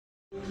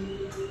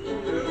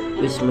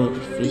with my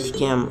face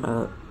cam.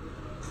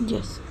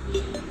 Yes.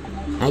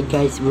 Hi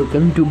guys,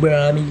 welcome to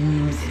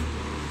Brahmins.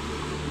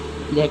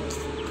 Let's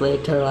play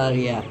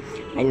Terraria.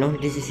 I know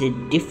this is a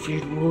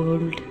different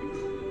world,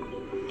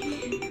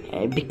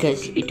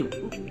 because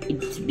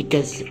it's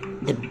because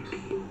the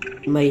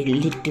my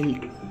little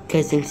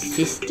cousin's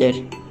sister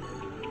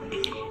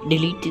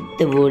deleted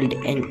the world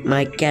and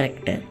my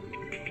character.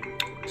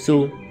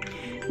 So,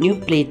 new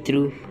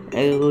playthrough.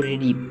 I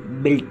already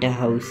built a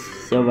house,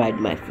 survived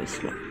my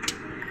first night,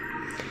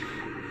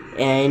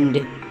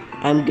 and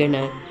I'm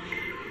gonna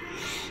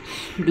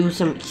do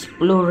some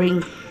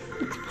exploring,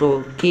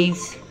 explore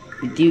caves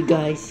with you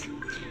guys.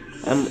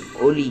 I'm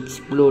only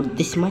explored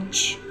this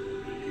much,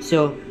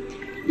 so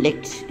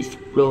let's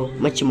explore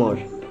much more.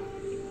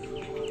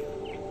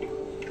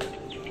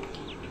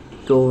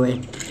 Go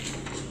ahead.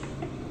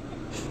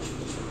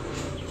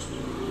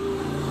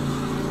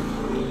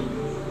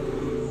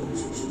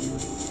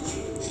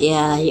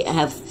 Yeah, I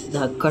have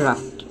the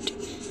corrupt.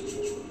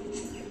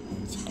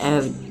 I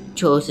have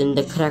chosen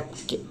the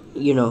corrupt,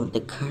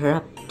 the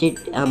corrupted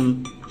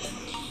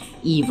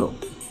evil.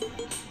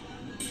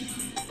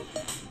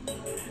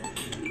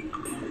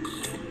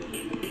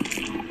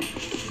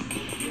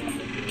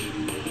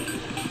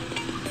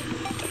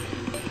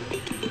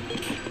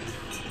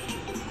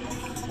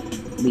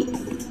 Wait,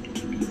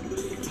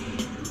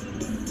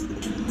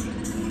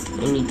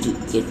 I need to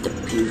get the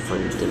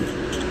purifying thing.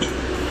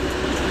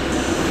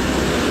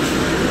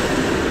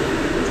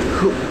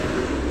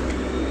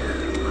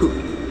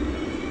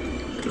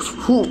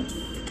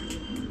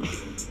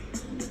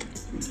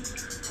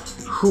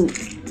 Who?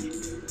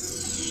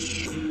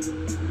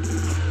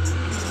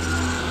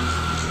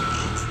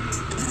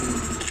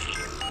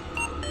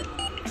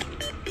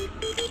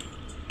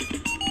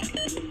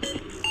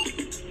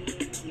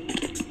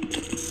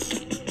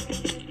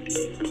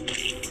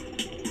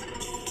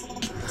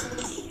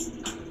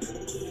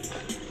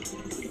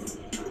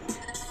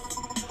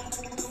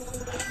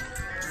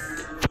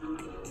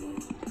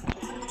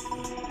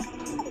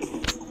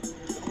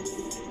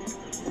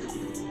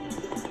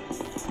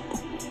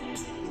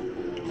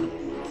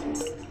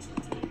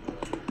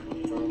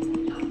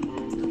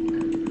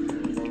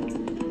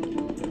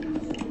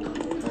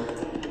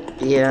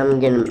 Yeah, I'm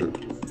gonna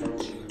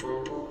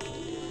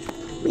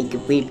make a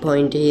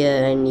waypoint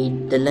here. I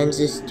need the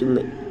lenses to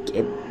make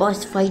a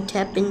boss fight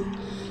happen.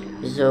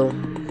 So,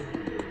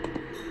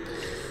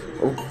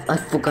 oh, I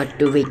forgot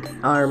to make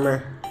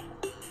armor.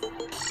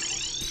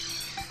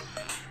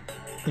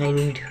 I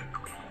need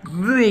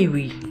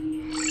very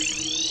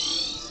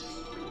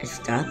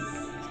stop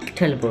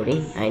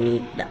teleporting. I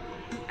need the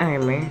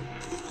armor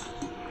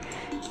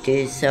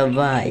to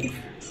survive.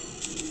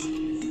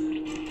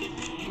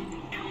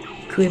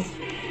 Quip.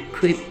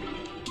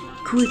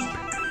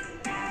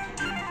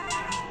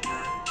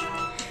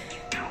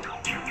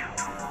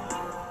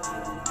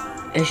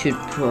 I should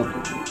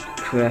probably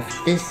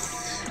craft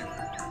this.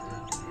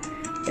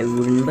 A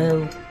wooden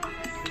bow.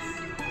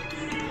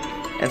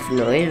 I have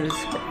no arrows,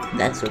 but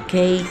that's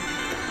okay.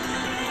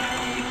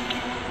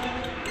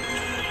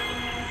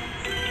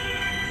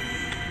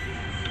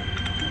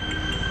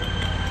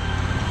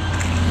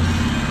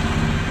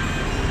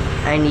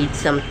 I need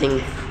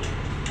something.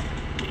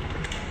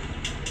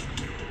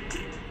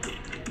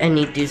 I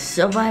need to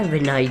survive a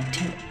night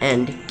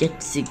and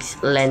get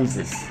 6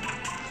 lenses.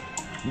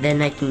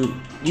 Then I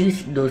can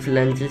use those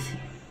lenses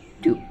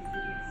to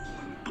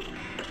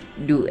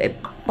do a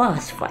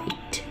boss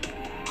fight.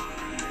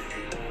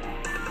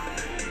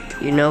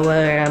 You know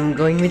where I'm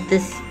going with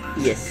this?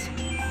 Yes.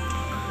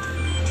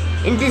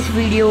 In this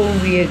video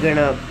we are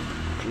gonna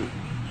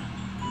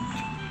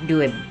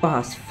do a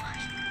boss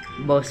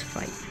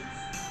fight.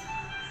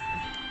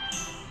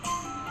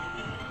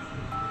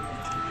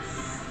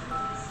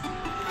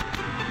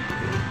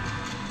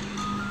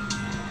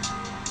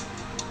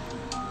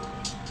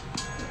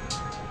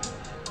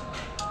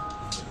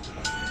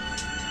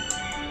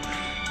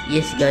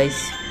 Yes guys,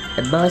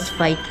 a boss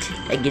fight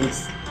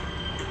against,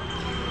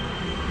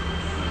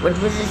 what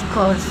was it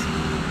called?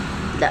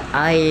 The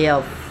Eye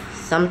of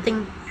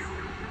something?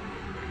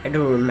 I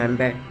don't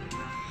remember.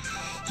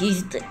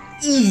 He's the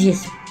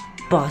easiest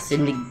boss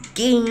in the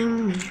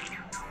game.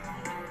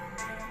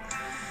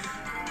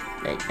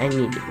 I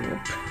need a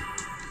rope.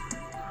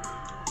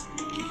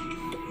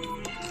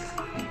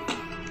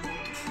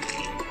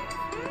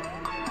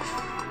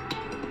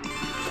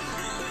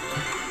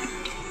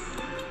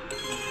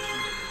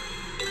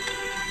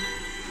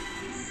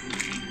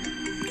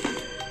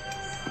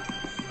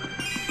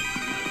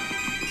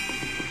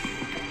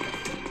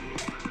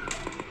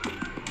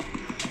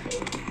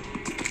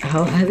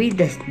 How heavy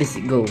does this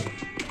go?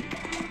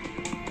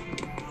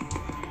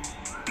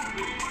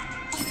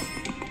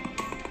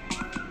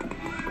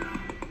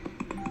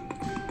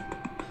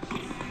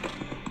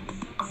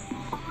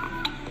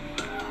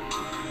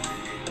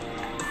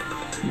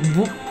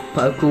 Whoop,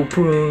 Paco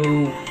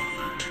Pro.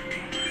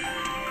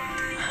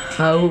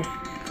 How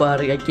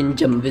far I can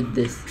jump with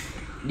this?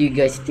 Do you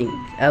guys think?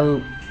 I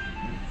will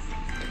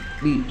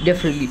be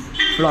definitely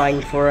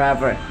flying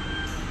forever.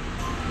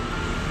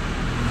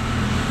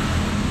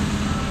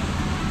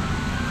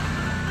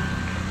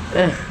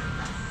 Ugh.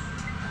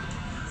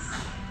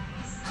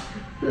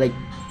 Like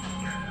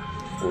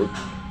for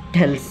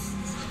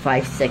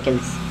 5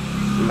 seconds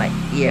in my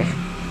ear.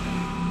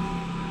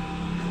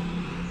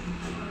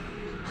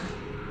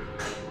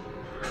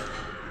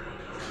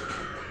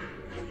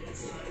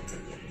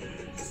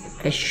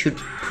 I should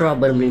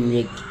probably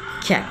make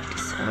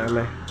cactus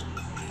armor.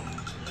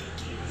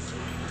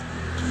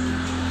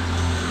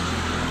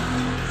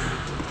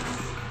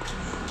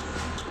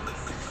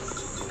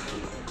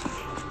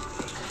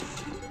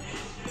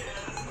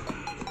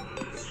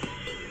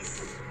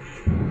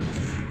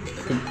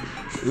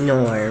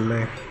 No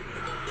armor.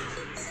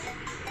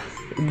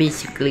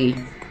 Basically,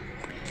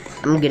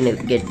 I'm gonna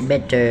get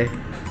better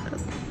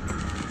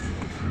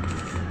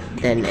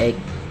than a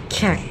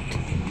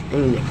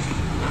cactus.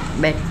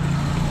 But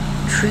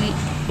tree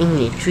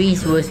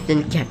is worse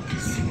than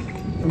cactus.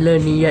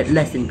 Learning your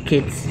lesson,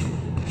 kids.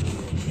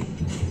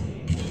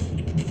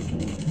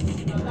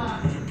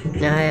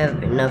 Now I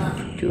have enough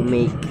to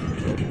make.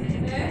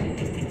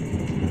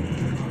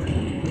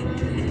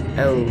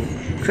 I'll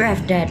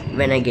craft that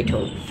when I get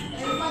home.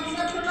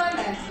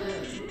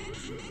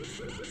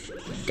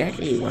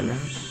 Deadly one, huh?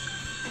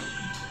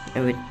 I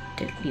have a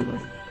deadly one.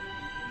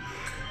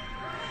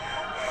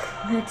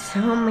 That's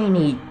how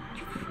many.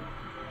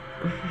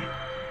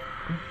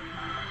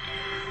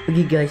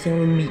 Okay guys, I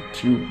will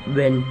meet you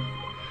when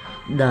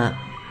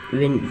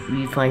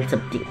we find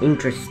something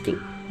interesting.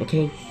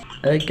 Okay?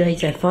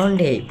 Guys, I found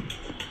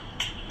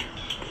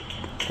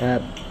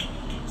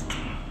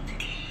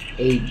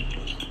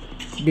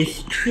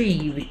this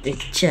tree with a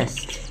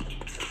chest.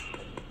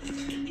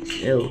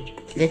 So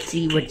let's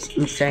see what's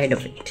inside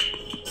of it.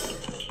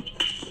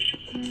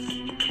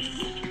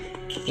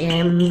 Yeah,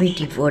 I'm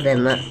waiting for a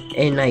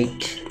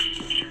night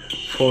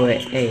for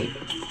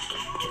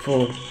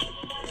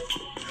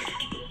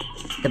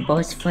the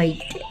boss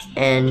fight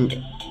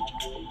and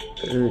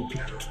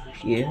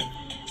here.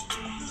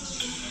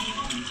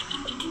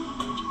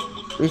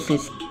 This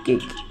is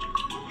cake.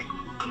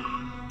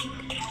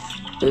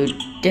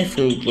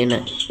 Definitely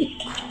gonna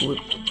equip.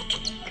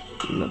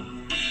 No,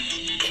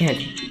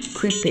 can't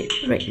equip it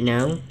right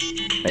now,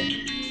 but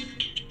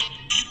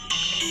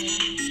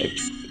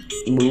let's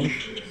move.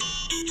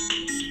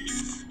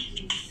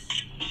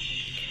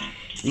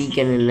 We're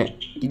gonna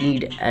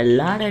need a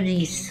lot of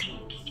these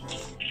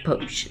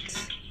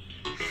potions.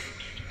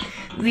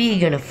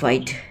 We're gonna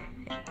fight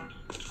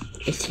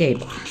a scary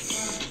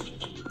boss.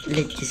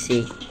 Let's just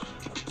say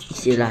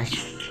it's the last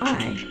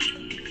fight.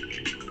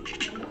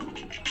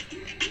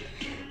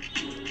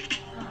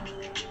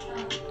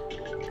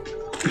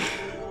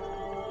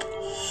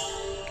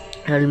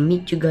 I'll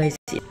meet you guys.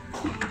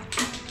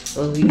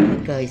 Oh yeah,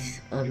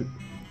 guys.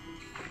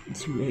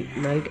 It's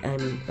midnight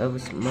and I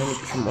was mining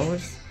some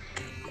ores,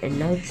 and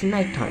now it's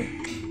night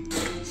time.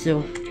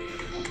 So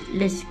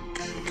let's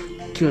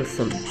kill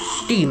some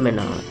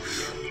demons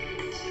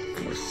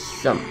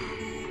to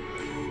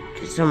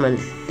summon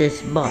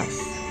this boss.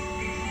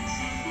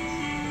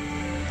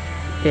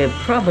 They're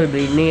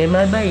probably near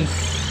my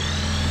base.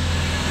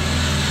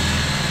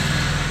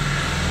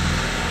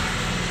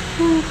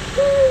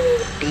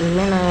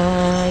 Demon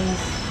eyes,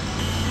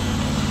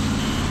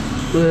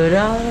 where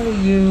are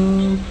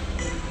you?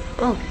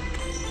 Oh,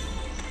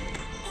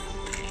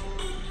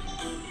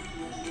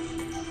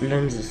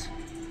 lenses.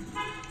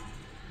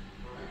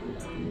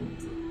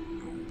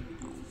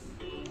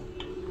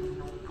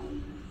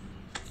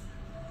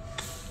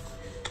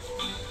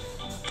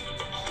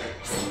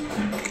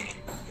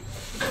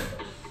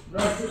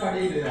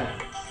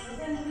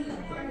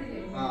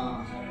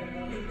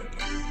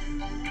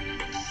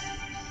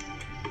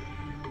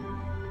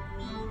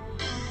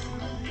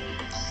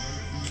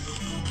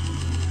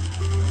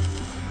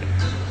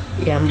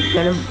 Yeah, I'm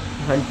gonna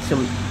hunt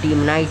some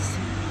demon eyes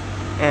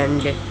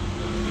and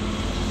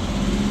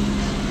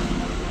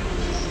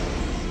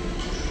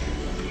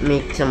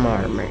make some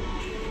armor.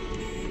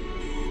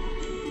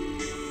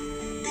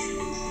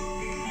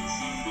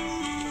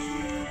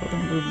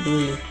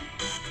 Probably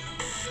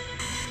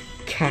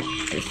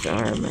cactus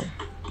armor.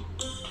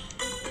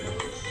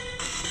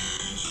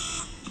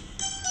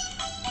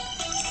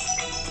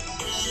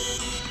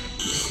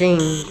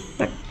 Same,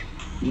 but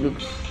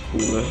looks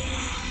cooler.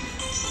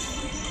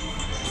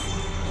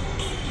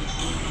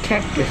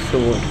 Cactus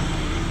sword.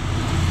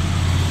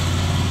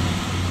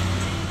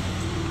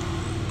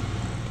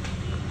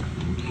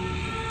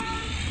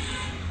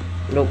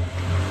 Nope.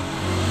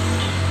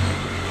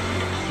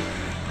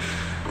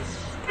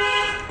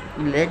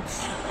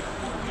 Let's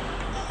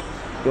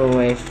go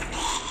away.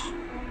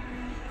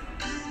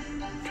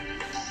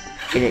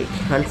 Okay,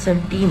 hunt some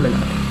demon.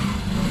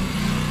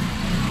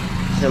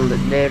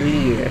 Their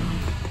leader.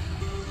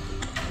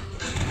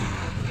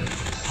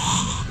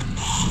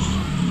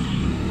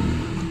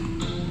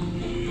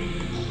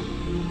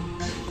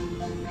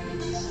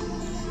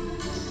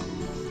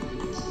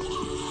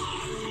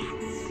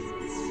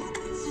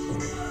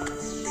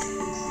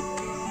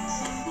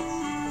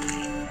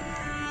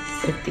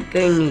 think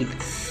I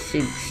need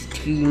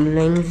 16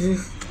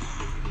 lenses.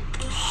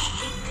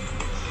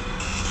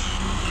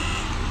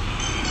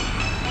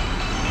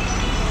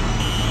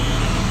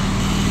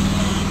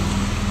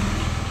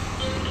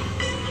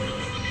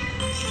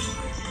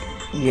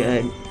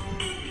 Yeah,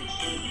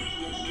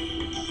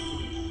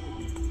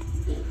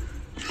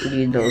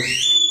 need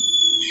those.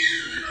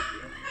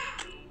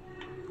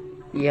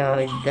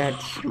 Yeah,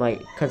 that's my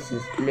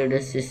cousin's little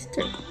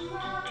sister.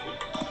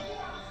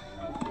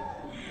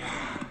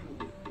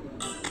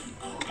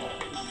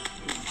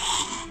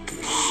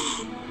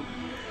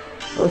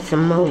 Oh,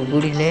 some more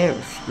wooden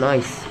arrows.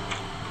 Nice.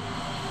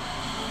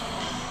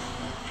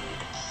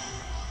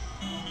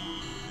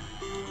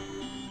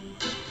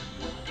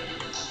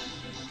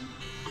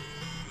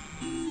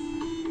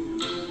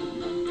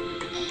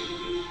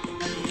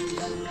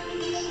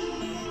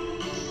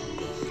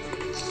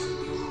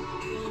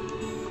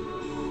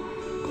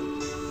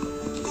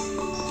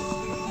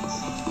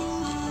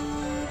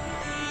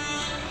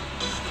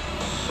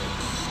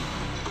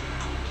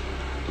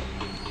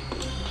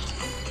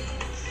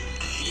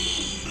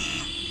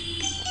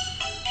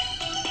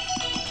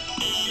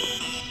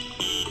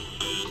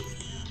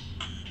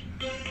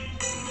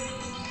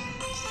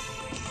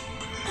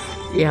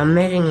 Yeah, I'm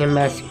wearing a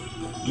mask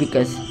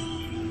because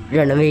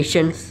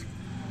renovations.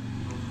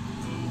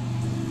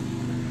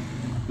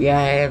 Yeah,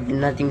 I have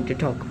nothing to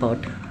talk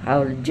about.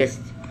 I'll just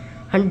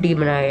hunt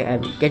demon eye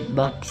and get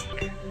bugs.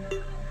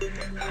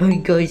 Hi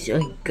guys,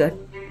 I got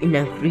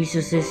enough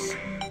resources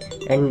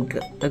and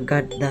I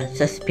got the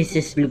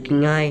suspicious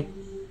looking eye.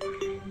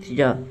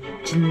 Yeah,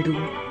 Chindu.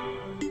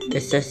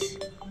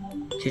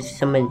 The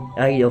summon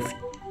eye of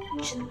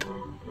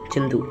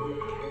Chindu.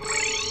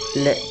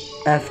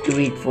 I have to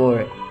wait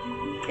for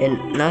a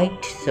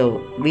night,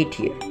 so wait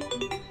here.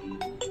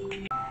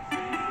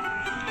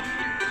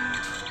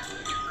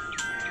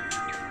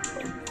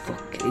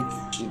 Fuck,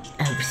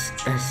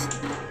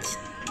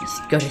 it's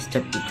gotta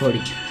stop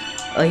recording.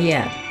 Oh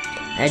yeah,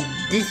 and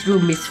this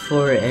room is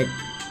for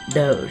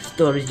the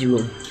storage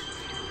room.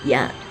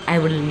 Yeah, I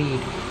will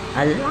need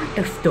a lot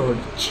of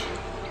storage.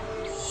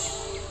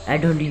 I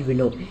don't even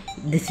know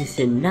this is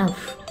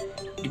enough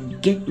to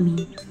get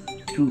me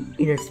through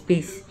inner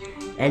space,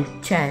 and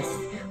chess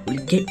will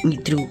get me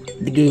through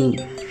the game.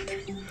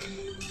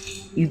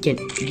 You get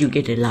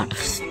a lot of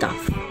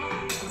stuff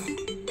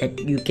that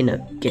you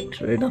cannot get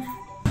rid of.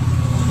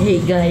 Hey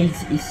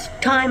guys, it's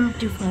time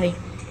to fight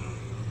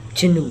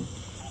Chinu.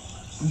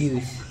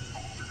 Use.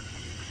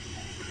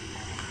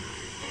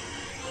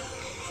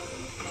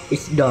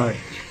 It's dark.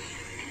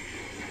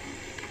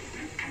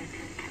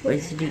 What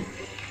is it?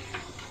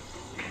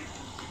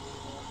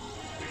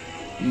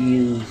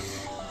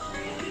 Use.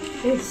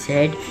 It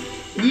said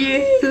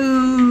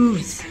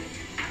use.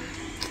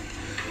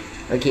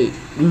 Okay,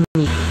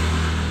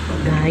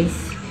 guys,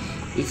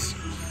 it's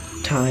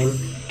time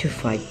to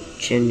fight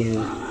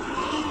Chenu.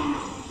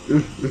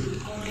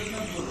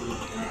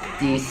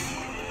 This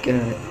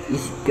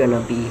is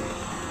gonna be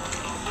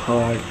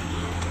hard.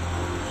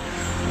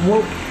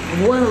 Whoa.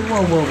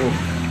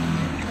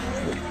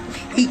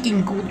 He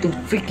can go to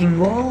freaking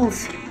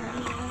walls.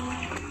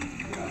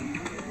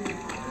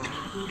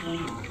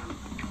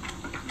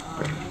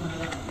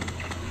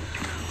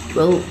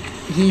 Well,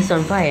 he's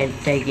on fire and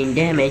taking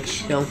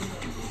damage, so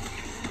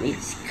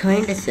it's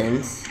kinda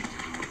sense.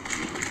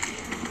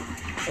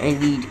 I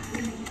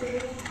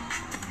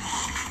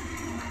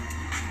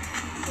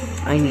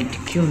need to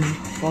kill him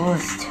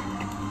fast.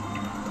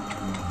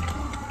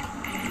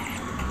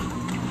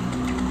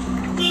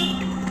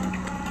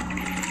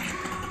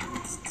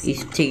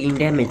 He's taking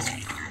damage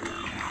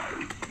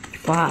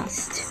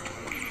fast.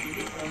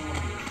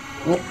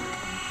 Whoa.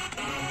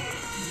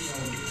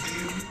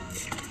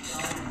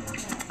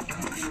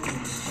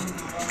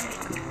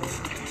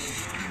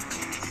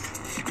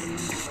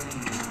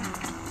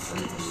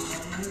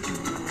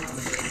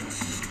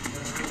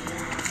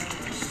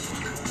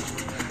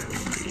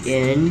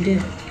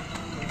 And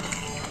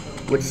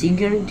what's he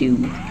gonna do?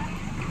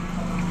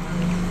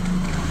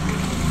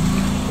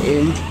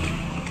 And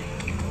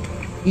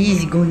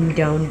he's going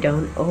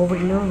down over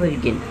and over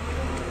again.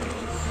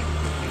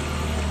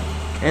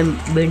 I'm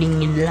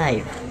burning in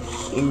life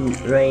in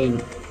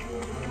rain.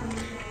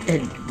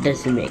 That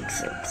doesn't make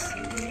sense.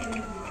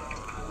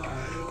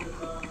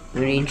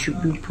 Rain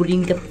should be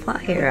putting the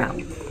fire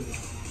out.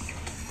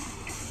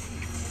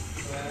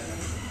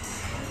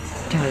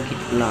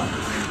 Target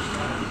locked.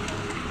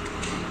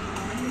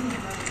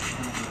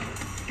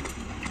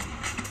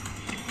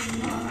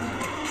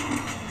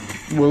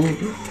 Well,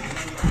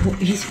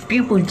 his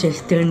pupil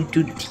just turned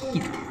to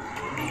teeth.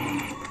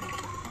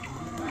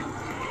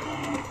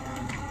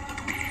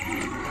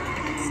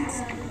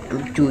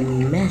 I'm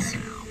doing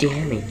massive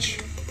damage.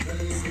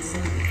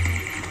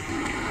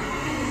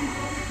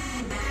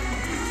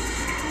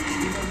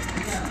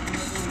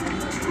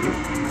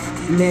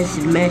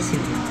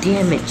 Massive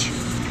damage.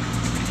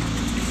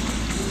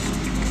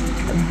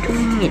 I'm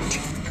doing it.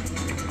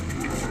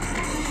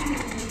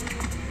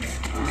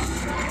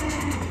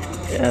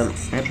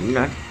 I'm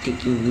not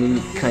taking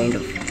any kind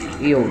of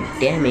Yo,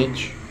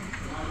 damage.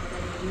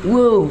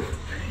 Whoa,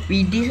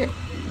 we did.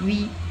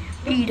 We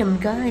beat him,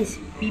 guys.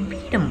 We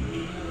beat him.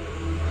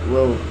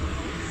 Whoa,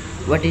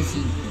 what is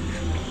he?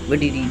 What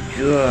did he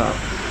draw?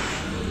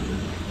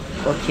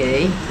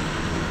 Okay.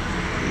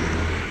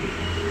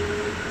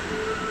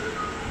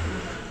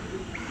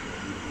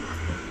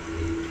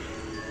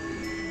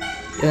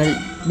 Well,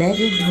 that's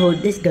it for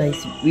this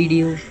guy's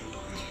video.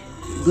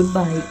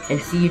 Goodbye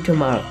and see you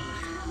tomorrow.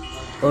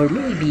 Or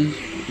maybe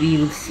we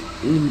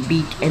will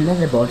beat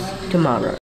another boss tomorrow.